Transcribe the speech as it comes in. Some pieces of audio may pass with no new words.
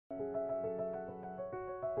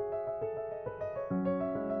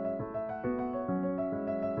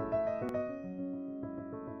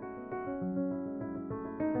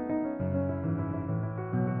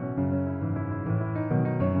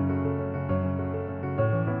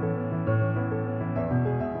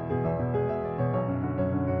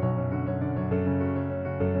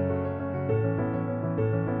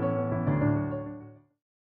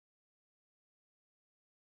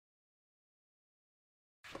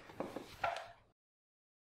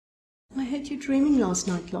heard you dreaming last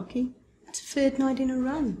night, Lockie. It's the third night in a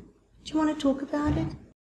row. Do you want to talk about it?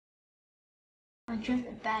 I dreamt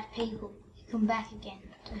of bad people who come back again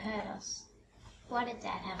to hurt us. Why did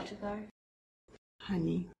Dad have to go?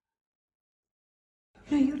 Honey.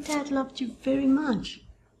 No, your dad loved you very much,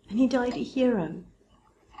 and he died a hero.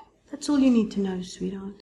 That's all you need to know,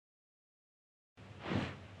 sweetheart.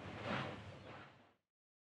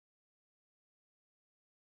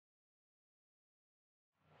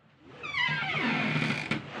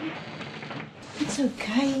 It's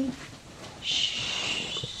okay.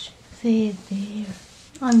 Shh. There.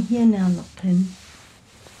 I'm here now, Lachlan.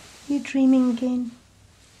 You dreaming again?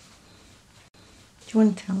 Do you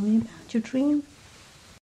want to tell me about your dream?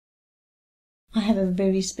 I have a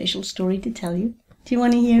very special story to tell you. Do you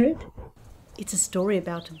want to hear it? It's a story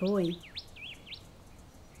about a boy.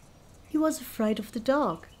 He was afraid of the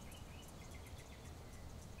dark.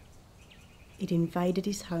 It invaded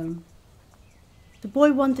his home. The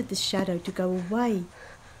boy wanted the shadow to go away.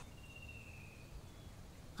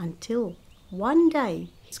 Until one day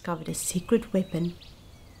he discovered a secret weapon.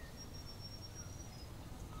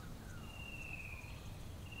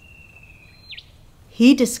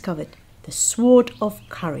 He discovered the Sword of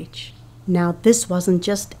Courage. Now this wasn't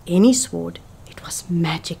just any sword, it was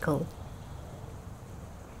magical.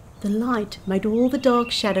 The light made all the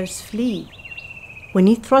dark shadows flee. When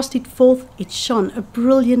he thrust it forth, it shone a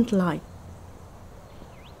brilliant light.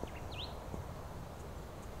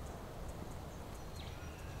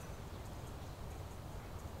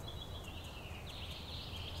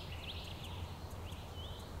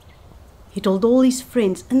 He told all his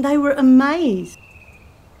friends, and they were amazed.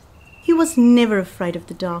 He was never afraid of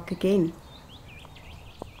the dark again.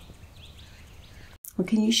 Well,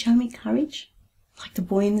 can you show me courage? Like the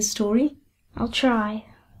boy in the story? I'll try.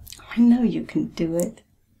 I know you can do it.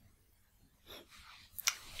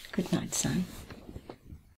 Good night, son.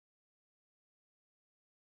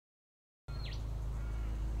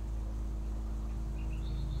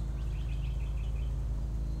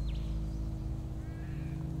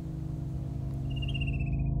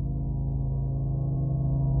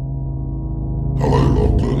 Hello,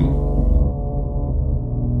 Lachlan.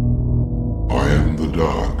 I am the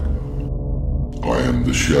dark. I am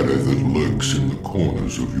the shadow that lurks in the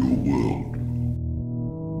corners of your world.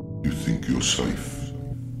 You think you're safe.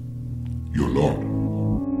 You're not.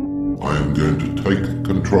 I am going to take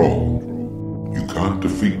control. You can't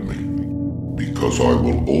defeat me, because I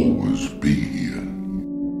will always be here.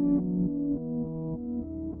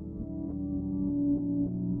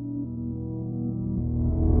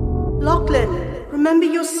 Lachlan, remember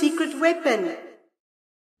your secret weapon.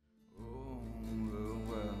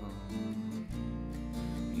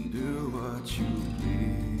 Do what you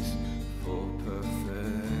please for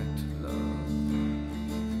perfect love.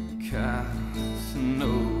 Cast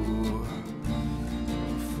snow,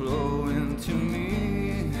 flow into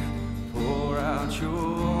me, pour out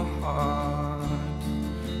your heart.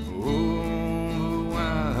 Overwhelm,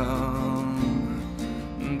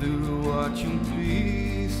 do what you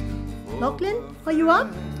please. Lachlan, are you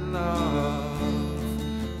up? Love.